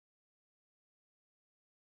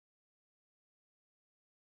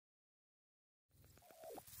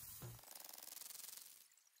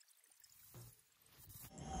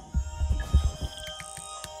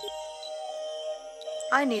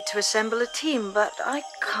I need to assemble a team, but I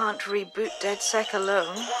can't reboot Deadsec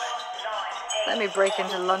alone. Let me break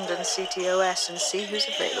into London CTOS and see who's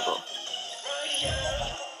available.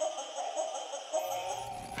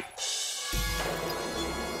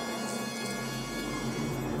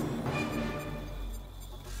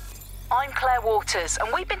 I'm Claire Waters,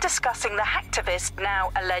 and we've been discussing the hacktivist,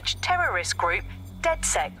 now alleged terrorist group,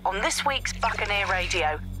 Deadsec, on this week's Buccaneer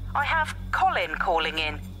Radio. I have Colin calling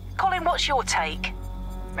in. Colin, what's your take?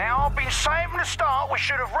 Now, I've been saying from the start we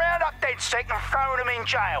should have rounded up Deadsec and thrown them in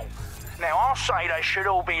jail. Now, I'll say they should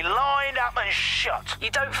all be lined up and shot. You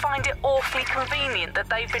don't find it awfully convenient that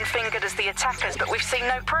they've been fingered as the attackers, but we've seen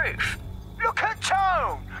no proof? Look at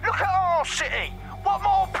Tone! Look at our city! What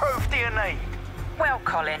more proof do you need? Well,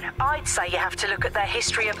 Colin, I'd say you have to look at their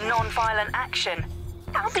history of non-violent action.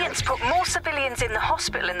 Albion's put more civilians in the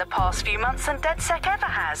hospital in the past few months than Deadsec ever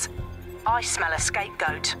has. I smell a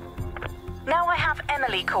scapegoat. Now I have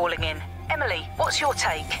Emily calling in. Emily, what's your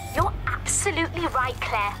take? You're absolutely right,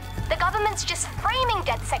 Claire. The government's just framing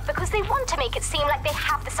Deadsec because they want to make it seem like they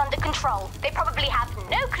have this under control. They probably have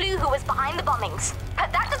no clue who was behind the bombings.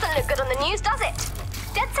 But that doesn't look good on the news, does it?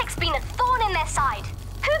 Deadsec's been a thorn in their side.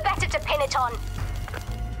 Who better to pin it on?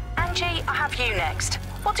 Angie, I have you next.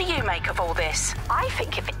 What do you make of all this? I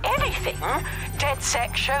think, if anything,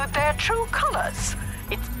 Deadsec showed their true colors.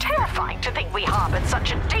 It's terrifying to think we harbored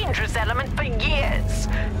such a dangerous element for years.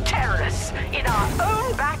 Terrorists in our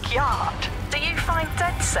own backyard. Do you find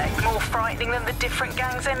Deadsec more frightening than the different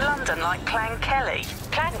gangs in London, like Clan Kelly?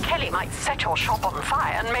 Clan Kelly might set your shop on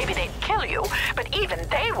fire and maybe they'd kill you, but even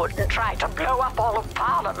they wouldn't try to blow up all of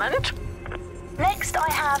Parliament. Next,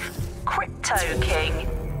 I have Crypto King.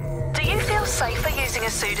 Do you feel safer using a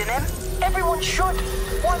pseudonym? Everyone should.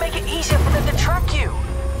 Why make it easier for them to track you?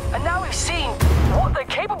 And now we've seen what they're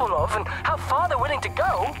capable of and how far they're willing to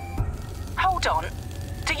go. Hold on.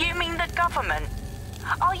 Do you mean the government?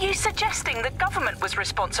 Are you suggesting the government was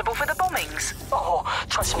responsible for the bombings? Oh,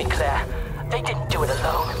 trust me, Claire. They didn't do it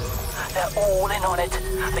alone. They're all in on it.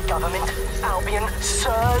 The government, Albion,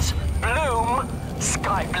 Sirs, Bloom,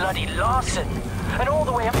 Sky Bloody Larson, and all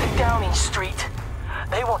the way up to Downing Street.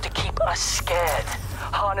 They want to keep us scared.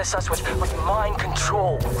 Harness us with mind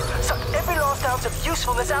control. Suck every last ounce of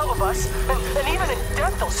usefulness out of us, and even in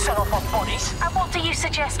death they'll sell off our bodies. And what do you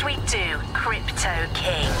suggest we do, Crypto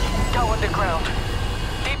King? Go underground.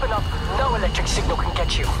 Deep enough, no electric signal can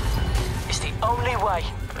get you. It's the only way.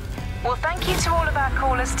 Well, thank you to all of our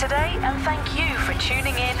callers today, and thank you for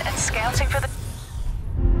tuning in and scouting for the...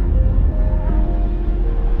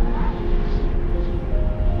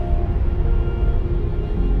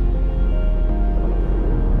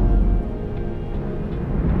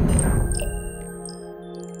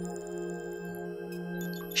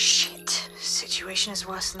 Shit. Situation is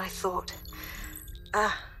worse than I thought.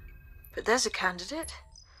 But there's a candidate.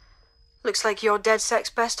 Looks like you're Deadsec's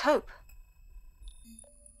best hope.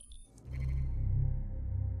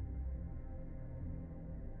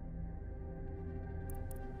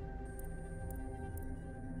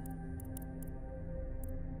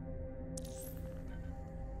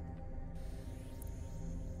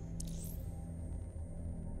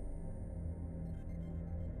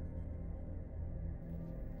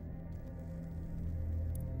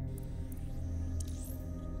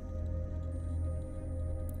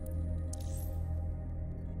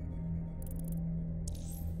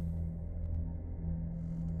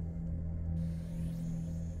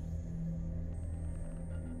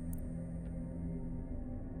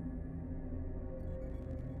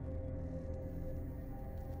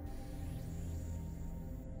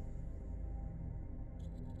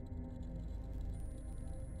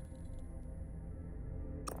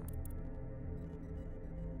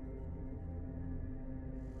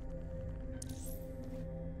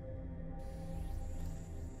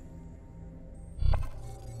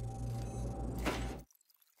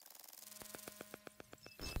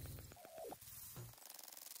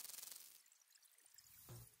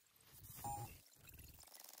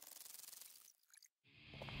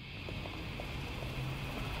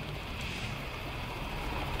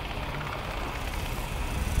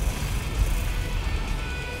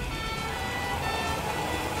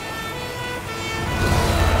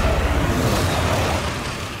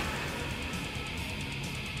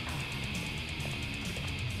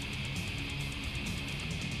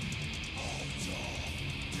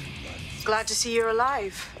 Glad to see you're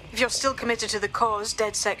alive. If you're still committed to the cause,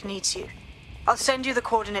 Deadsec needs you. I'll send you the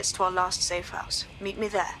coordinates to our last safe house. Meet me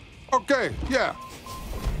there. Okay, yeah.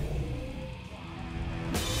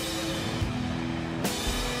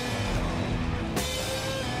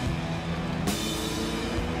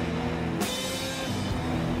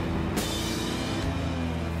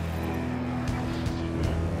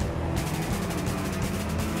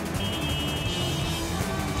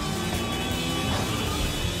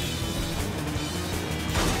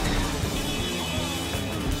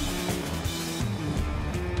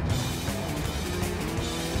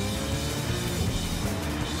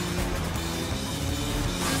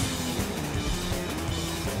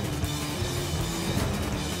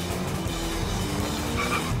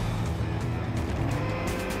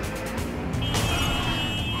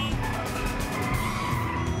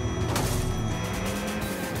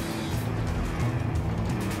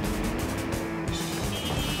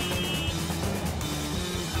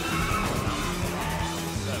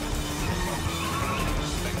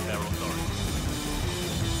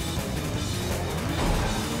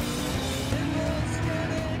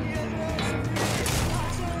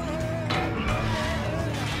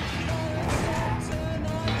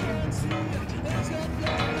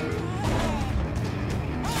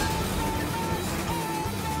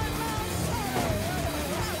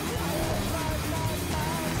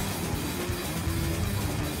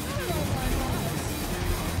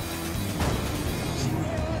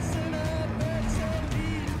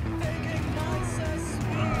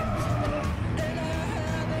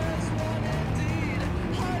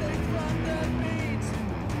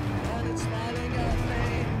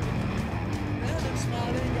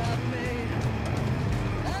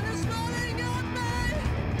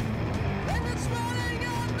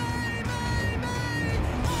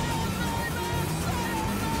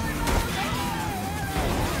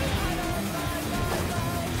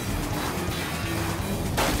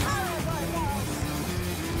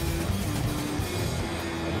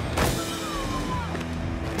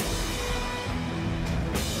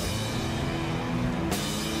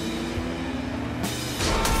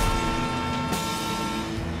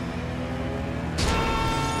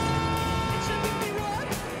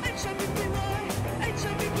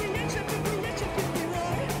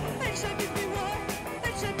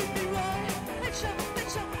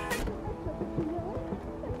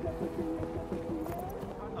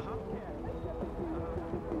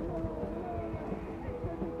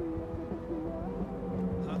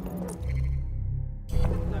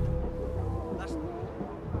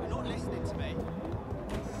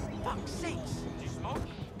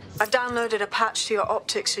 I've downloaded a patch to your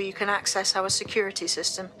optics so you can access our security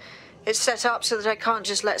system. It's set up so that I can't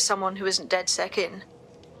just let someone who isn't Deadsec in.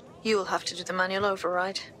 You'll have to do the manual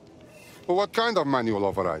override. Well, what kind of manual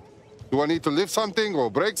override? Do I need to lift something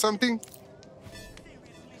or break something?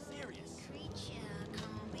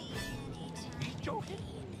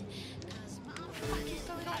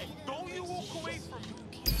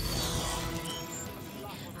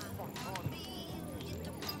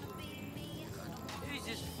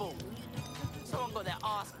 Someone got their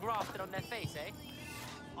ass grafted on their face, eh?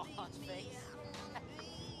 Arse face.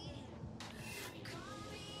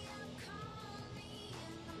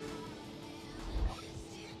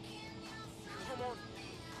 Come on.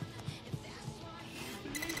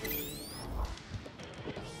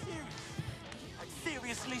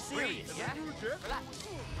 Seriously serious, yeah? Relax.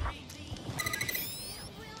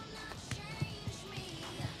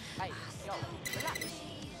 Hey, yo, relax.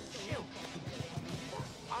 Chill.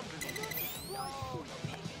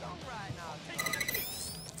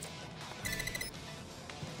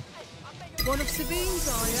 One of Sabine's,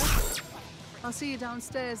 are you? I'll see you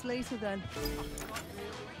downstairs later then.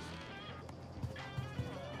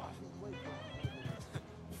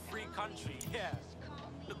 Free country, yeah.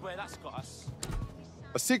 Look where that's got us.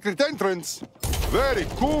 A secret entrance? Very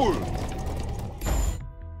cool!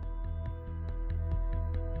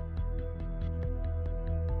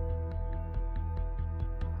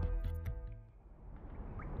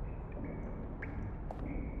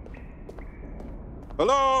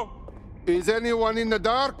 Hello? Is anyone in the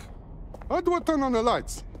dark? How do I turn on the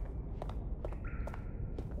lights?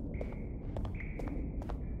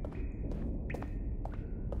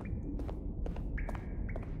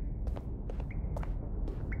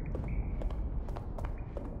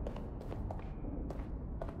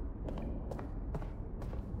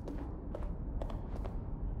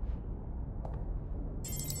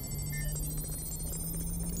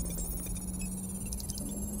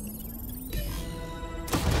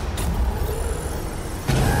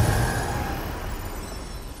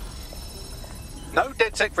 No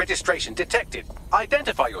Deadsec registration detected.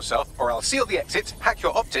 Identify yourself, or I'll seal the exits, hack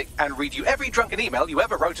your optic, and read you every drunken email you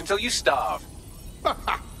ever wrote until you starve.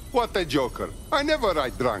 What a joker. I never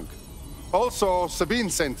write drunk. Also, Sabine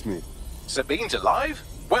sent me. Sabine's alive?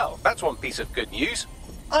 Well, that's one piece of good news.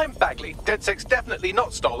 I'm Bagley, Deadsec's definitely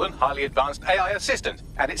not stolen, highly advanced AI assistant,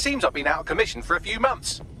 and it seems I've been out of commission for a few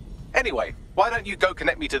months. Anyway, why don't you go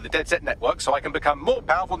connect me to the Deadsec network so I can become more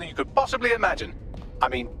powerful than you could possibly imagine? I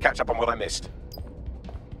mean, catch up on what I missed.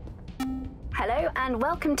 Hello and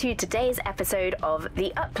welcome to today's episode of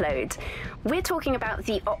The Upload. We're talking about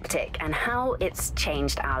the optic and how it's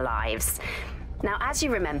changed our lives. Now, as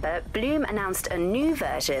you remember, Bloom announced a new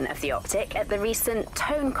version of the optic at the recent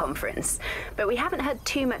Tone conference, but we haven't heard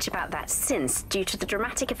too much about that since due to the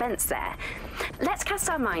dramatic events there. Let's cast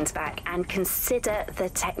our minds back and consider the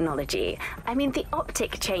technology. I mean, the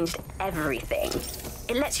optic changed everything.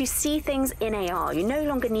 It lets you see things in AR. You no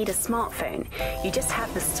longer need a smartphone. You just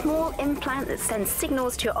have the small implant that sends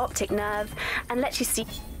signals to your optic nerve and lets you see.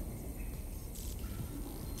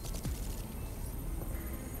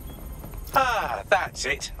 Ah, that's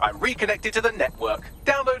it. I'm reconnected to the network,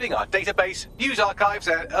 downloading our database, news archives,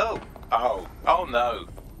 and oh no.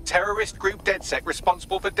 Terrorist group Deadsec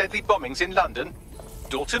responsible for deadly bombings in London.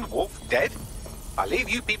 Dalton Wolf dead? I leave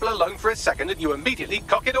you people alone for a second and you immediately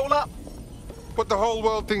cock it all up. But the whole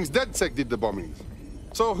world thinks Deadsec did the bombings.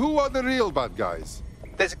 So who are the real bad guys?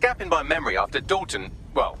 There's a gap in my memory after Dalton,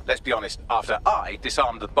 well, let's be honest, after I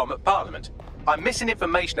disarmed the bomb at Parliament. I'm missing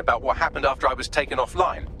information about what happened after I was taken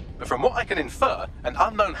offline. But from what I can infer, an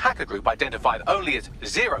unknown hacker group identified only as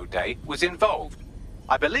Zero Day was involved.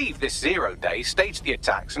 I believe this Zero Day staged the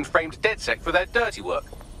attacks and framed Deadsec for their dirty work.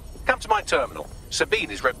 Come to my terminal.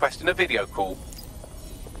 Sabine is requesting a video call.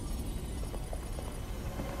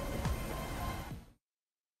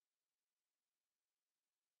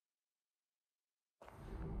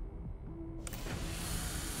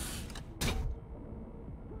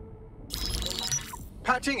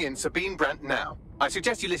 Patching in Sabine Brandt now. I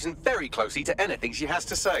suggest you listen very closely to anything she has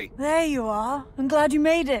to say. There you are. I'm glad you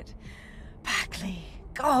made it. Bagley,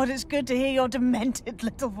 God, it's good to hear your demented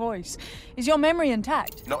little voice. Is your memory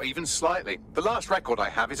intact? Not even slightly. The last record I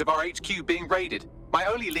have is of our HQ being raided. My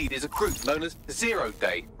only lead is a group known as Zero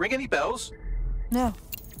Day. Ring any bells? No.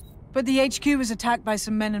 But the HQ was attacked by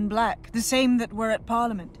some men in black, the same that were at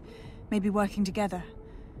Parliament. Maybe working together.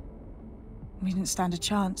 We didn't stand a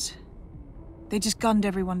chance. They just gunned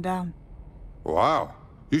everyone down. Wow.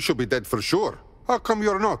 You should be dead for sure. How come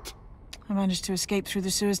you're not? I managed to escape through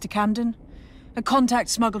the sewers to Camden. A contact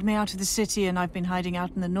smuggled me out of the city, and I've been hiding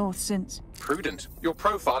out in the north since. Prudent. Your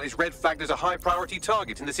profile is red flagged as a high-priority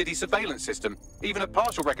target in the city's surveillance system. Even a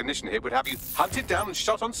partial recognition hit would have you hunted down and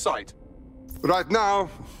shot on sight. Right now,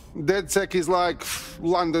 Deadsec is like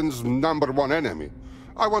London's #1 enemy.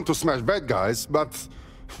 I want to smash bad guys, but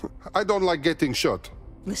I don't like getting shot.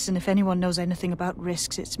 Listen, if anyone knows anything about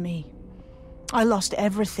risks, it's me. I lost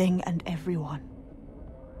everything and everyone.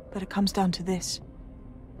 But it comes down to this.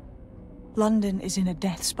 London is in a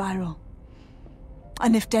death spiral.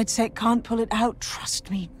 And if Deadsec can't pull it out, trust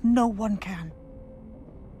me, no one can.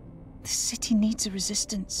 The city needs a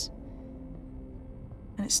resistance.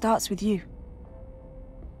 And it starts with you.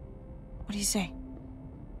 What do you say?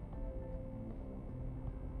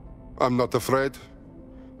 I'm not afraid.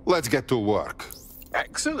 Let's get to work.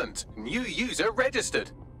 Excellent. New user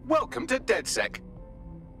registered. Welcome to Deadsec.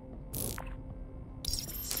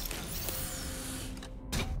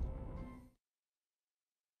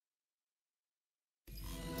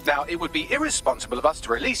 Now, it would be irresponsible of us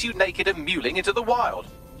to release you naked and mewling into the wild.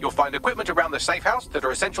 You'll find equipment around the safe house that are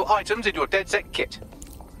essential items in your Deadsec kit.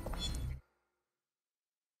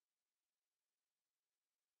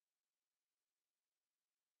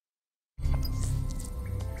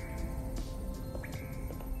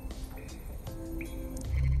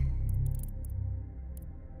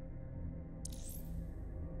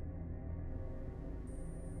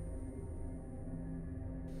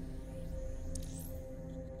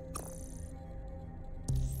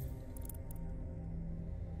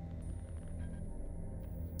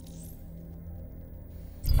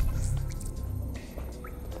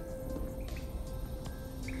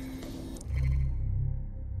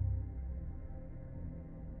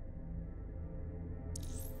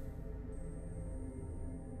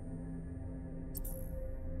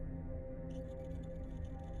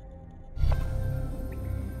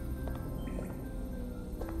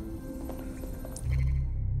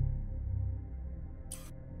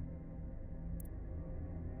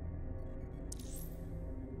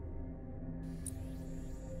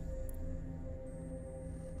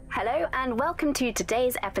 Hello and welcome to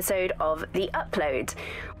today's episode of The Upload.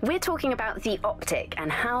 We're talking about the optic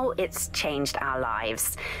and how it's changed our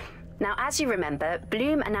lives. Now, as you remember,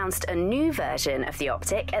 Bloom announced a new version of the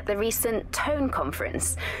optic at the recent Tone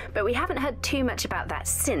conference, but we haven't heard too much about that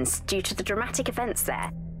since due to the dramatic events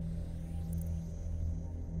there.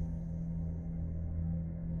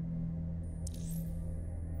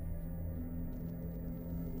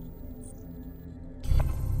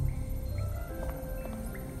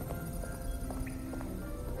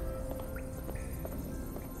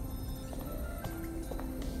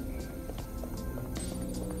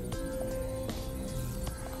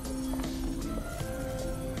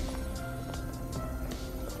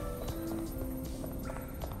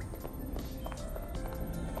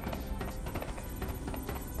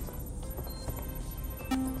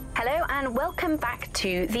 Hello and welcome back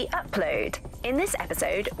to The Upload. In this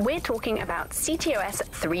episode, we're talking about CTOS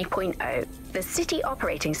 3.0, the city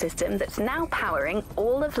operating system that's now powering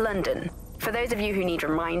all of London. For those of you who need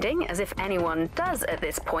reminding, as if anyone does at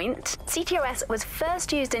this point, CTOS was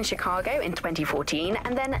first used in Chicago in 2014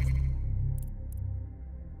 and then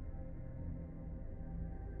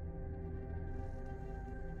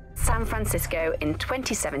San Francisco in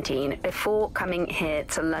 2017 before coming here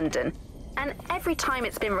to London. And every time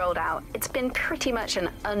it's been rolled out, it's been pretty much an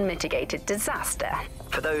unmitigated disaster.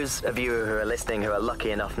 For those of you who are listening who are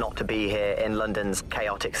lucky enough not to be here in London's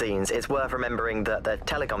chaotic scenes, it's worth remembering that the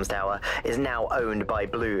telecoms tower is now owned by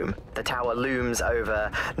Bloom. The tower looms over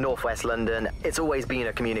northwest London. It's always been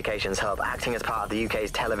a communications hub, acting as part of the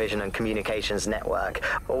UK's television and communications network,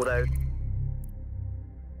 although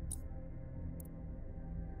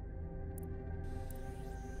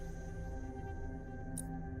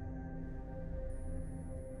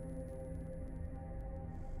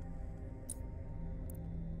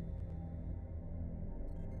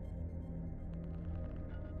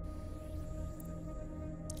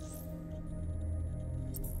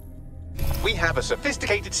we have a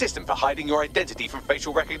sophisticated system for hiding your identity from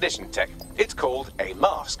facial recognition tech. It's called a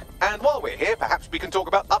mask. And while we're here, perhaps we can talk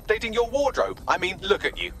about updating your wardrobe. I mean, look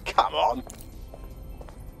at you. Come on.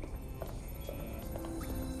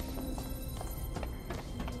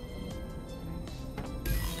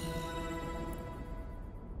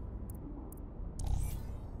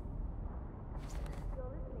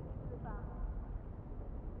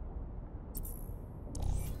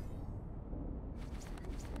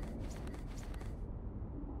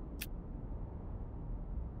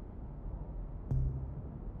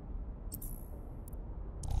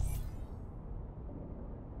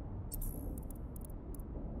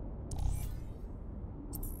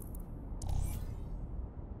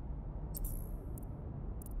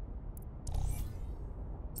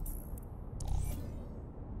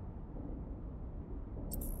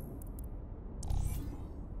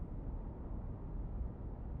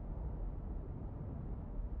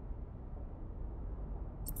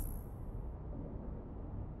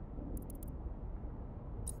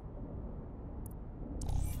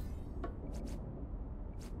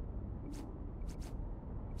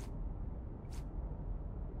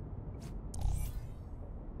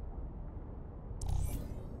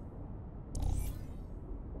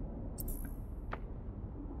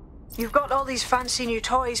 You've got all these fancy new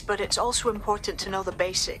toys, but it's also important to know the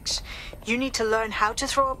basics. You need to learn how to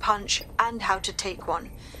throw a punch and how to take one.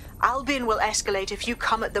 Albion will escalate if you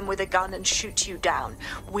come at them with a gun and shoot you down.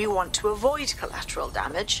 We want to avoid collateral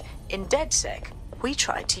damage. In Deadsec, we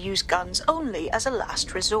try to use guns only as a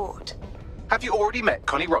last resort. Have you already met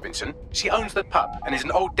Connie Robinson? She owns the pub and is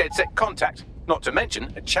an old Deadsec contact, not to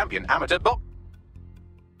mention a champion amateur boxer.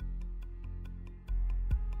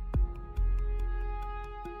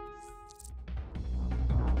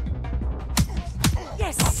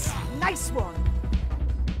 Yes! Nice one!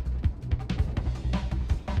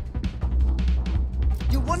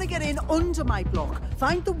 You want to get in under my block.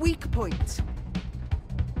 Find the weak point.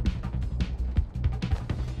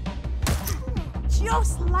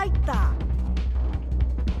 Just like that.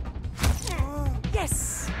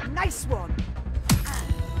 Yes! Nice one!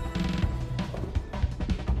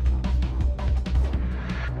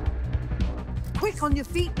 Quick on your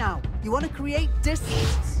feet now. You want to create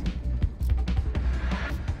distance.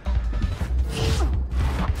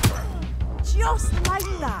 Just like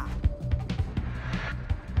that.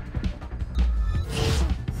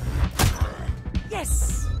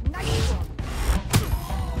 Yes! Nice one!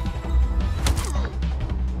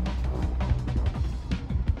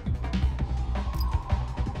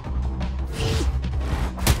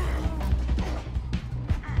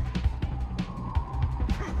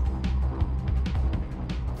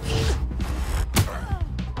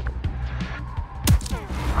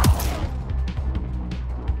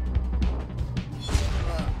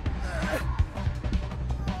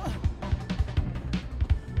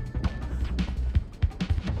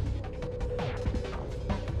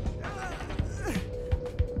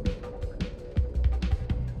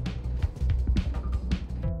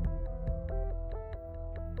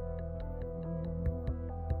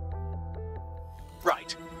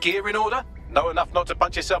 Right, gear in order? Know enough not to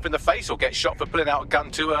punch yourself in the face or get shot for pulling out a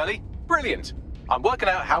gun too early? Brilliant! I'm working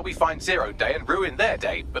out how we find Zero Day and ruin their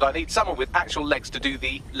day, but I need someone with actual legs to do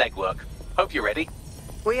the legwork. Hope you're ready.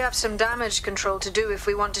 We have some damage control to do if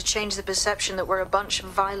we want to change the perception that we're a bunch of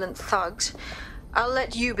violent thugs. I'll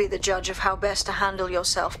let you be the judge of how best to handle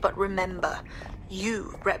yourself, but remember,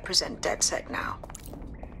 you represent Deadsec now.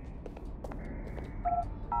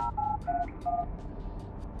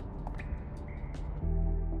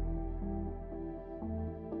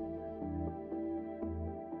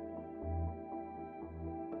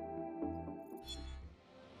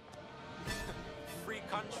 Free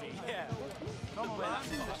country, yeah. Come on, man.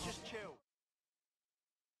 Let's just chill.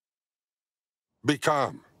 Be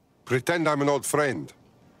calm. Pretend I'm an old friend.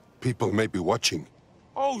 People may be watching.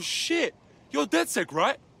 Oh, shit. You're Deadsec,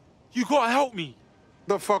 right? You gotta help me.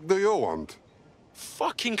 The fuck do you want?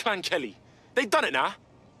 Fucking Clan Kelly. They done it now.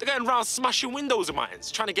 They're going around smashing windows of mine,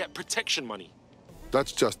 trying to get protection money.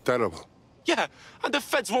 That's just terrible. Yeah, and the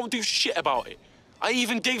feds won't do shit about it. I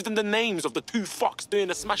even gave them the names of the two fucks doing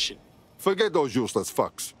the smashing. Forget those useless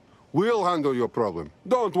fucks. We'll handle your problem.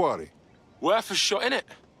 Don't worry. Worth a shot, innit?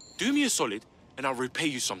 Do me a solid, and I'll repay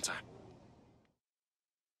you sometime.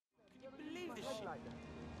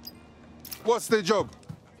 What's the job?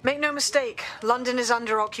 Make no mistake, London is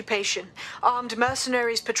under occupation. Armed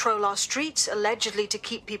mercenaries patrol our streets, allegedly to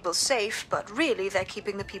keep people safe, but really they're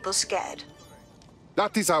keeping the people scared.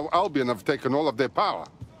 That is how Albion have taken all of their power.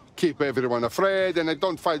 Keep everyone afraid and they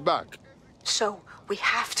don't fight back. So, we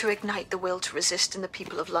have to ignite the will to resist in the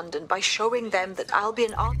people of London by showing them that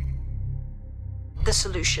Albion aren't the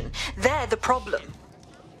solution. They're the problem.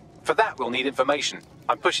 For that, we'll need information.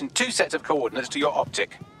 I'm pushing 2 sets of coordinates to your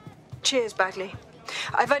optic. Cheers, Bagley.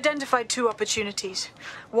 I've identified 2 opportunities.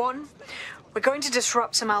 1, we're going to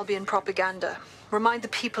disrupt some Albion propaganda. Remind the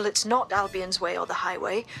people it's not Albion's way or the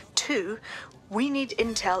highway. 2, we need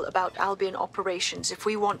intel about Albion operations if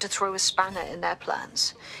we want to throw a spanner in their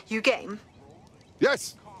plans. You game?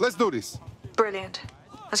 Yes, let's do this. Brilliant.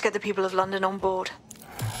 Let's get the people of London on board.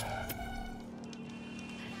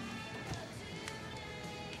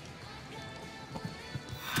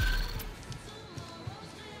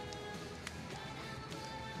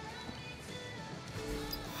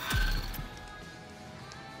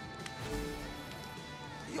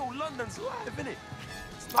 Yo, London's live, innit?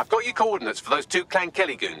 I've got your coordinates for those 2 Clan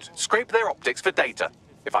Kelly goons. Scrape their optics for data.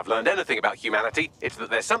 If I've learned anything about humanity, it's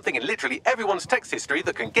that there's something in literally everyone's text history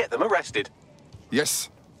that can get them arrested. Yes,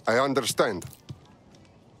 I understand.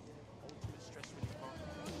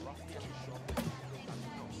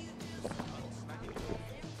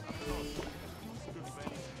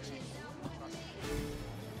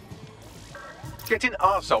 Getting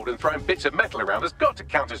arseholed and throwing bits of metal around has got to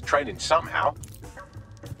count as training somehow.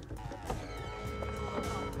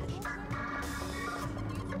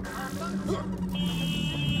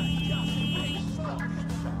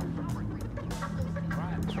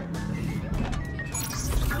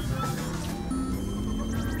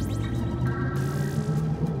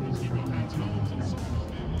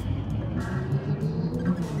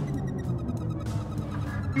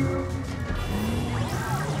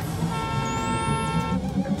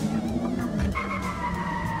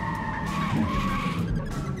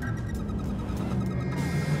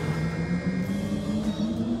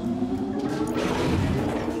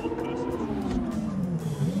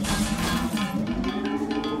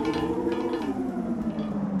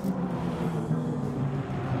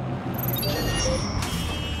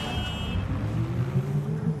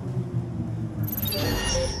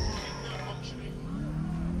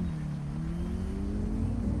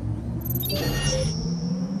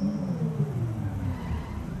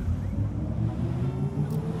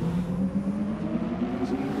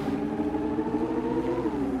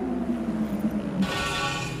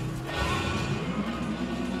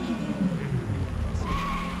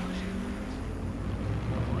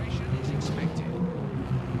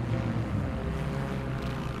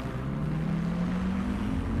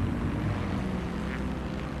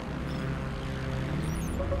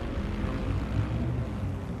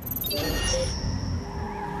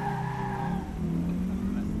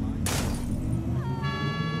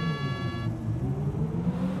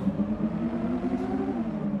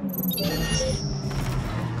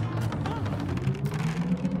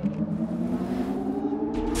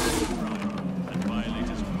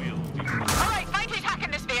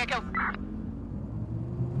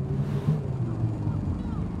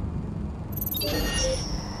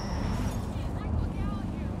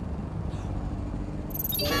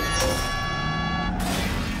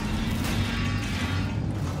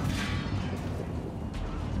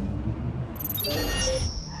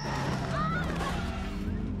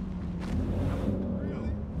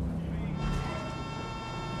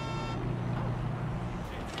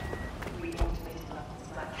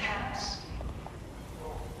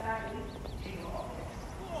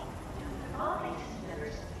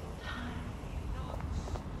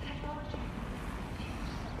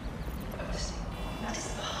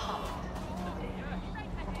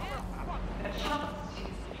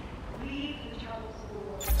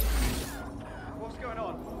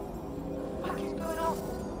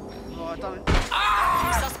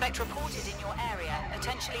 Suspect reported in your area,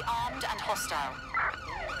 potentially armed and hostile.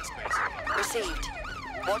 Received.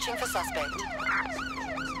 Watching for suspect.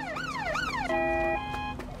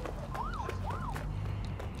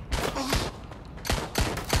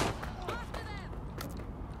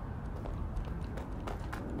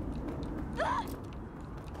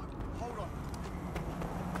 Hold on.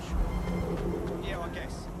 Yeah, I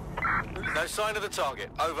guess. No sign of the target.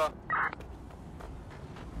 Over.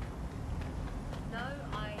 No,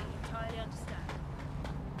 I entirely understand.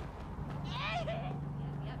 Yeah,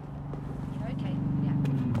 okay, yeah.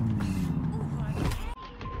 Ooh, right.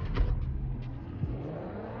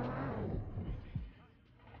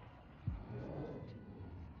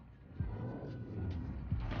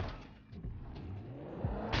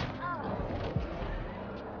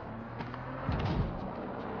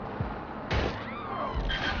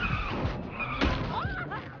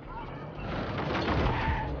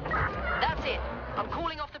 That's it. I'm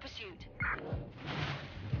calling off the pursuit.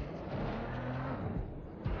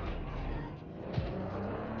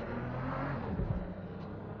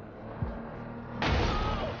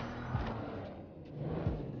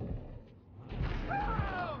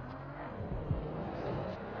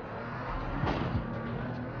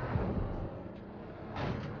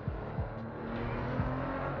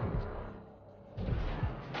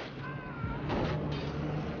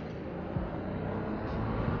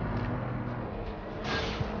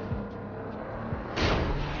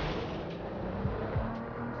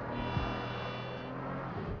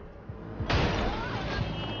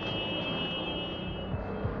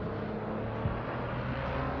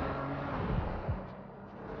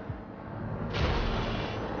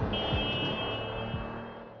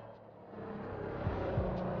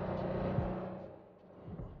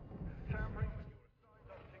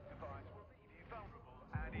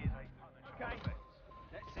 Okay,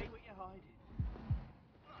 let's see what you're hiding.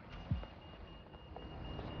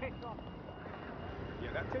 Piss off.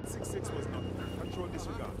 Yeah, that 1066 was nothing. Control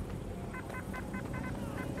disregard.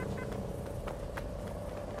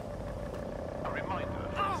 A reminder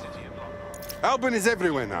of the city of London. Albin is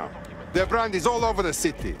everywhere now. Their brand is all over the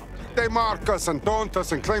city. They mark us and taunt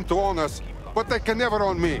us and claim to own us, but they can never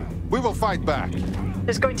own me. We will fight back.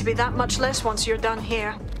 There's going to be that much less once you're done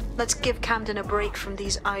here. Let's give Camden a break from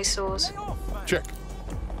these eyesores. Check.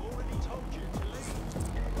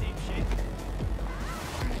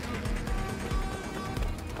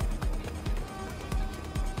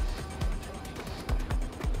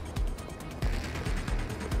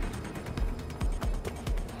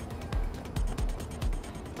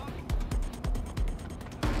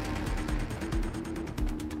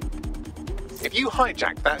 If you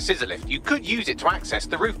hijacked that scissor lift, you could use it to access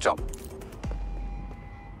the rooftop.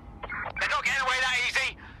 They're not getting away that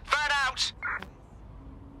easy. Fan out.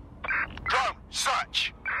 Drone,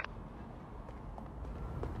 search.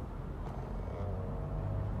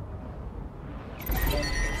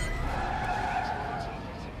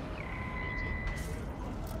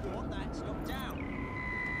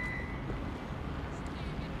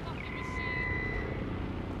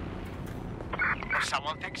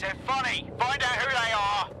 Someone thinks they're funny. Find out who they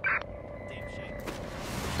are.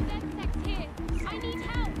 Deadsec's here. I need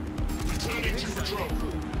help. Returning to patrol.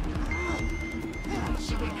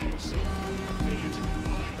 Surrender yourself. Failure to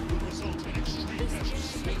comply will result in extreme measures.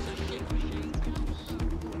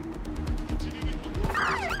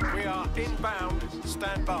 We are inbound.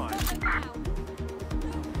 Stand by.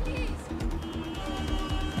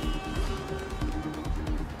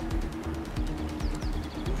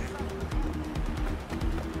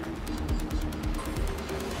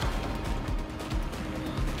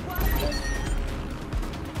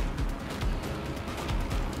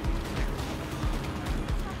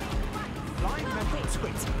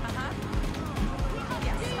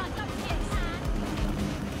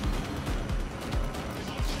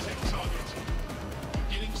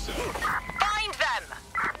 Find them!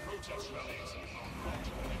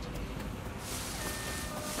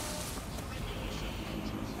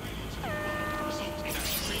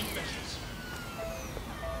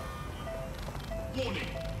 Warning.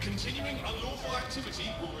 Continuing unlawful activity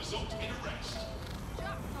will result in arrest.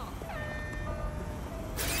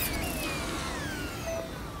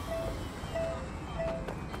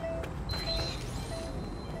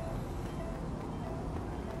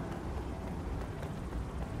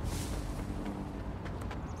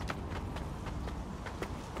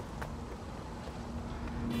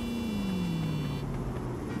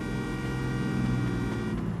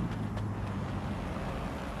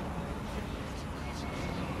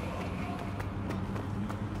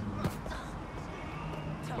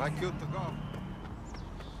 Like good to go.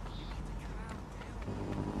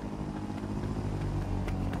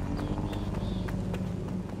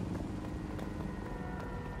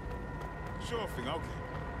 Sure thing, okay.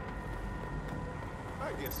 I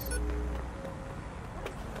guess.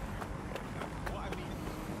 What I mean.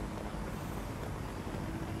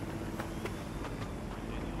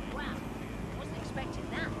 Wow, wasn't expecting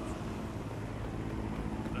that.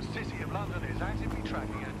 The City of London is actively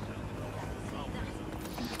tracking it.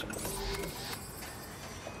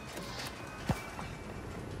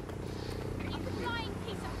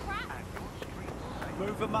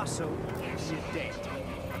 Move a muscle, you're dead.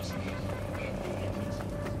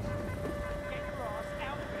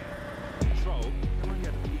 Control, come on, you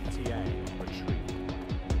have ETA. Retreat.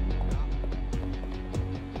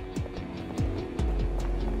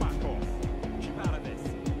 Back off. Keep out of this.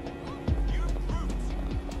 You brutes!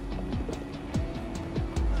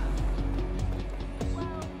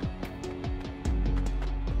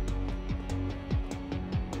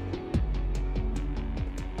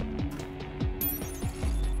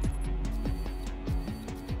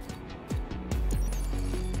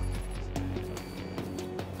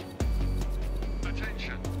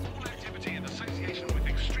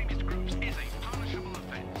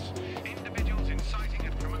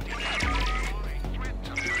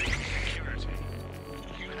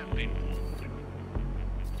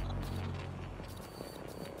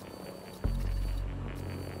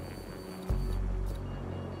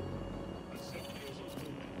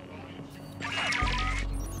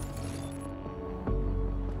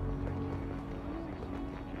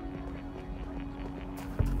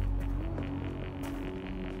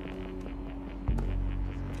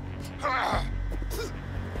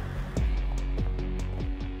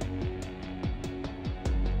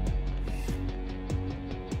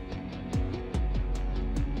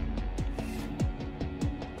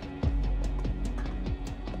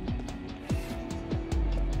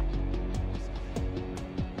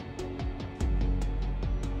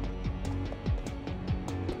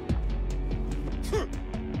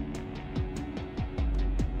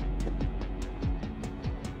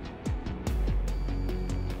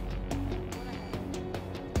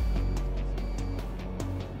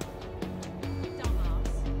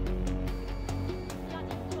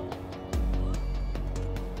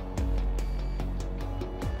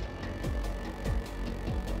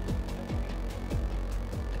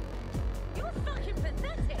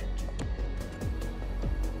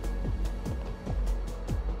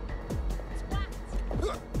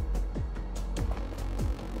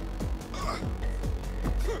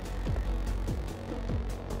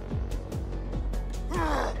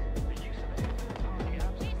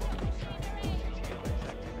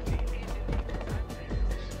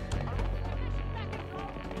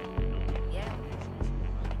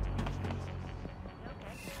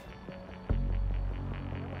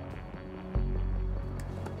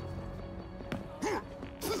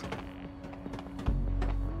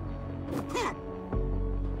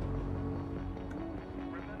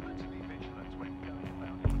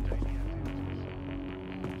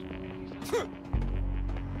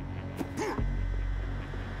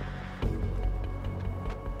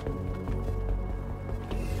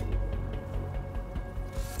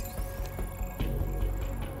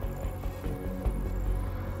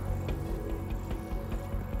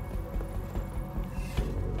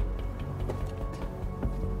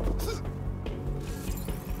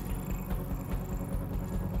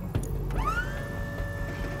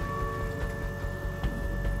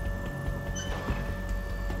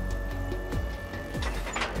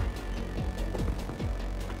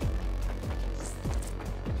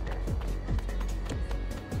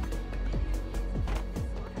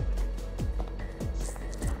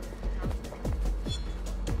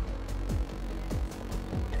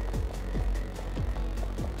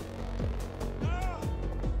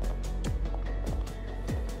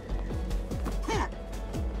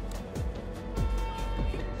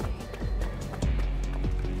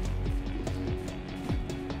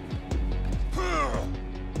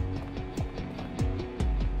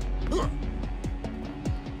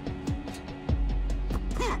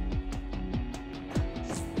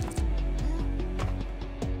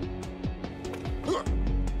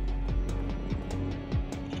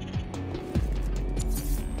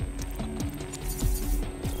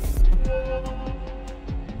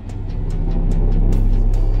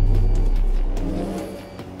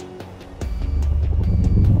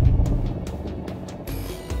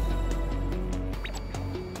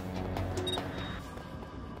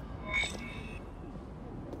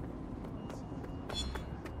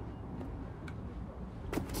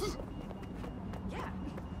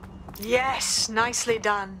 Yes, nicely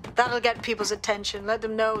done. That'll get people's attention. Let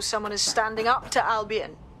them know someone is standing up to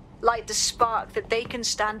Albion. Light the spark that they can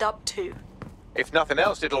stand up to. If nothing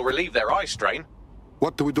else, it'll relieve their eye strain.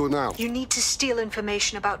 What do we do now? You need to steal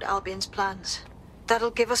information about Albion's plans.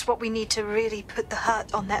 That'll give us what we need to really put the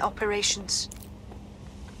hurt on their operations.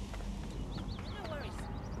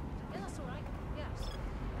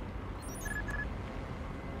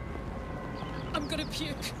 I'm gonna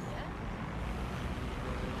puke.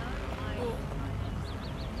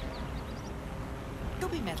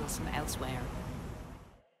 There'll be meddlesome elsewhere.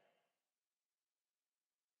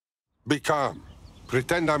 Be calm.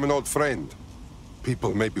 Pretend I'm an old friend.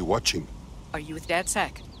 People may be watching. Are you with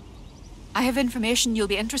Deadsec? I have information you'll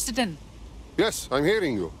be interested in. Yes, I'm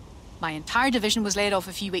hearing you. My entire division was laid off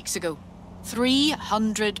a few weeks ago.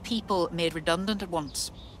 300 people made redundant at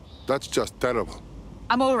once. That's just terrible.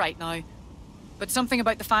 I'm all right now. But something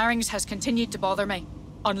about the firings has continued to bother me.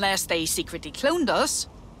 Unless they secretly cloned us,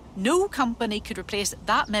 no company could replace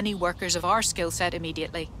that many workers of our skill set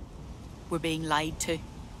immediately. We're being lied to.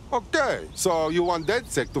 Okay, so you want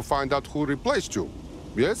Deadsec to find out who replaced you,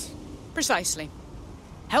 yes? Precisely.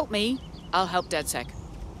 Help me, I'll help Deadsec.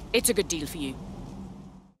 It's a good deal for you.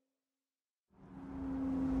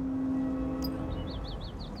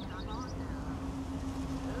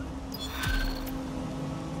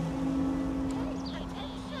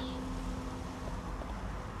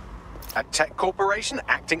 A tech corporation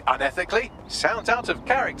acting unethically? Sounds out of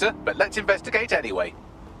character, but let's investigate anyway.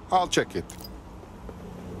 I'll check it.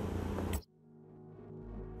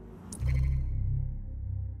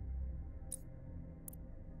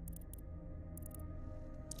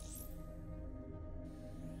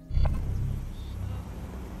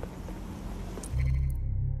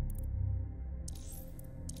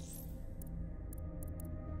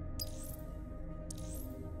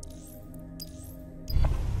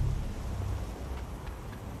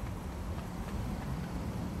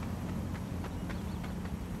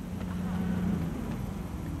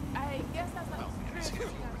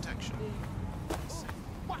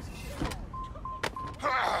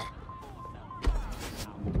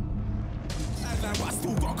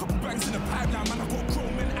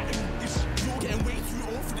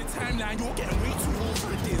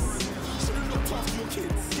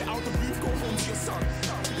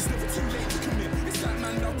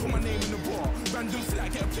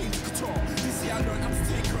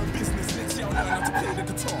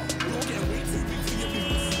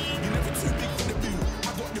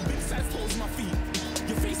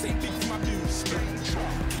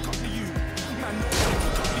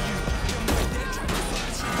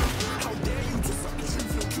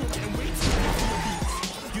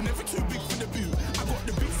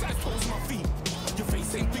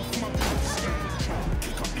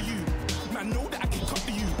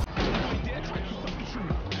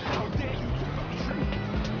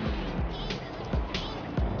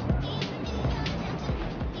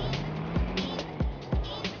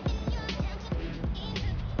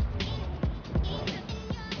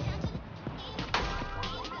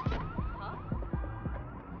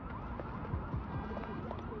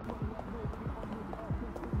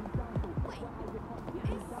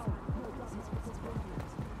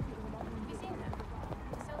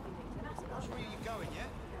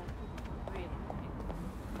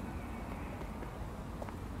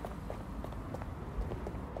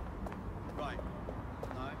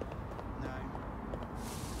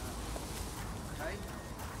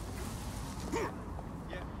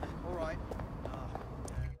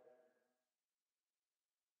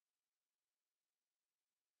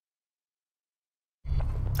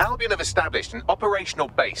 Albion have established an operational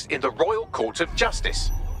base in the Royal Court of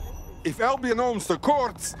Justice. If Albion owns the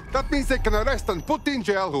courts, that means they can arrest and put in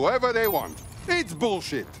jail whoever they want. It's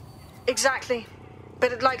bullshit. Exactly.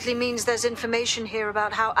 But it likely means there's information here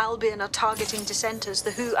about how Albion are targeting dissenters,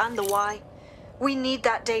 the who and the why. We need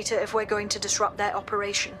that data if we're going to disrupt their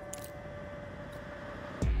operation.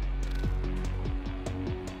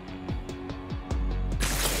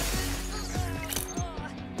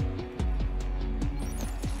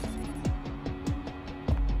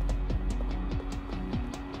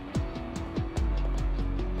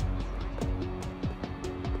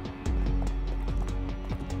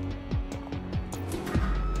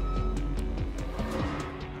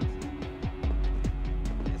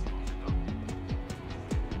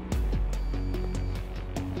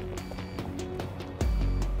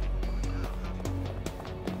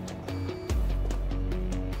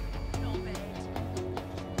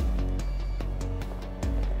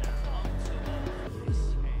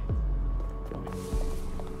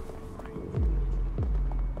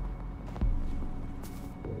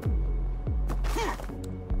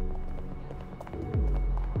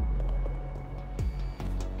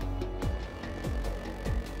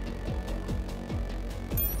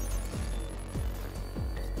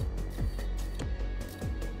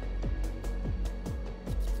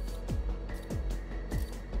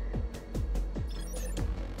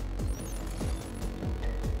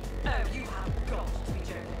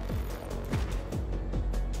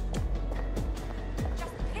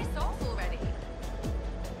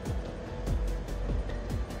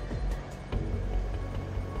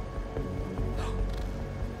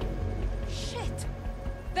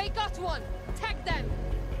 They got one! Tag them!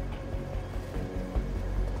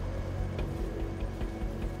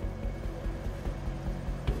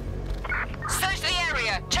 Search the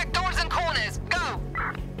area! Check doors and corners! Go!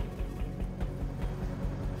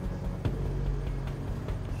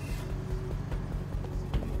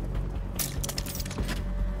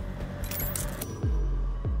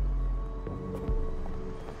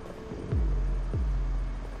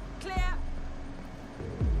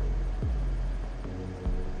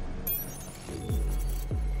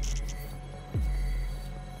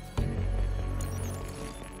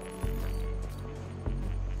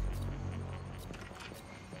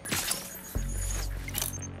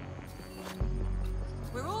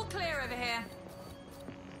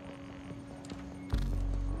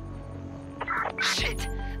 Shit!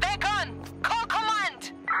 They're gone! Call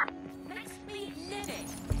command! Let's be living!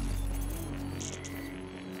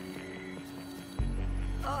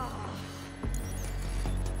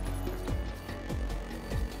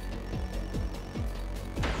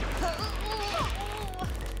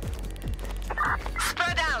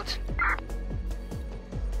 Spread out!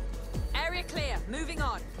 Area clear, moving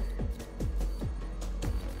on.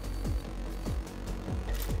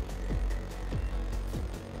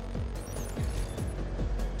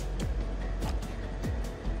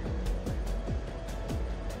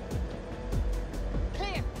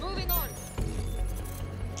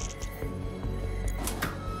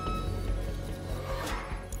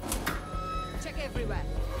 Everywhere.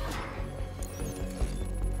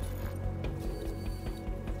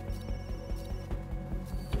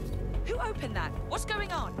 Who opened that? What's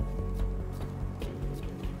going on?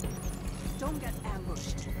 Don't get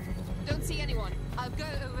ambushed. Don't see anyone. I'll go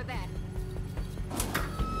over there.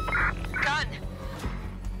 Gun!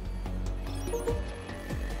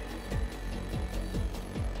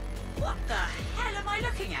 What the hell am I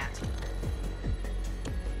looking at?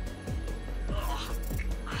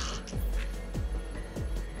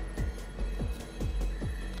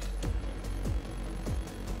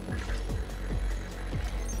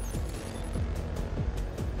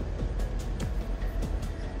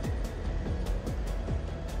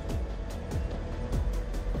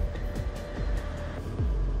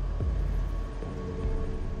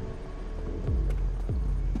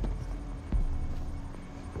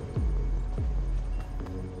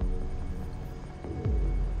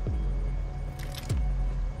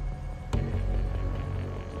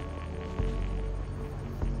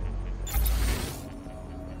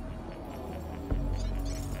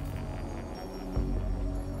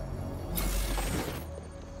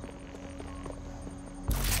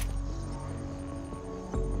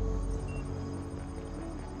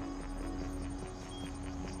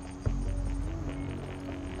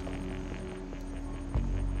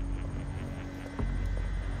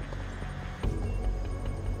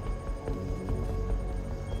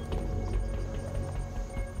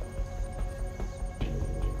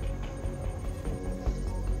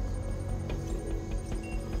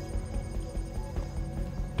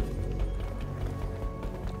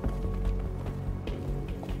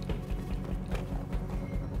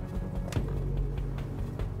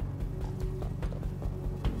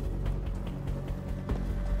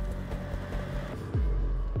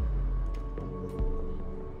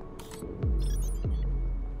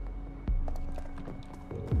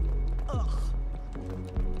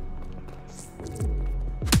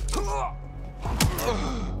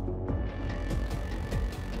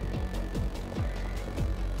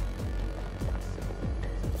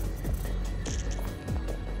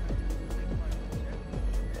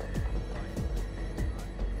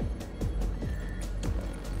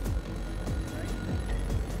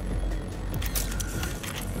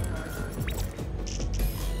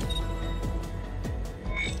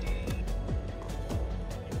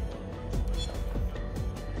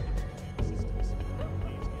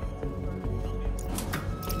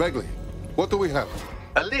 Begley, what do we have?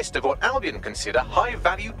 A list of what Albion consider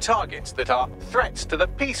high-value targets that are threats to the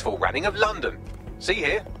peaceful running of London. See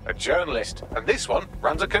here, a journalist, and this one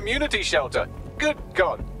runs a community shelter. Good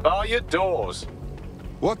God, bar your doors.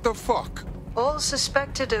 What the fuck? All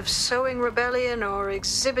suspected of sowing rebellion or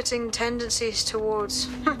exhibiting tendencies towards...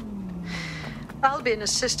 Albion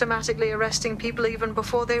is systematically arresting people even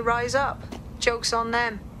before they rise up. Joke's on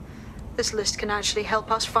them. This list can actually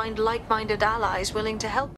help us find like-minded allies willing to help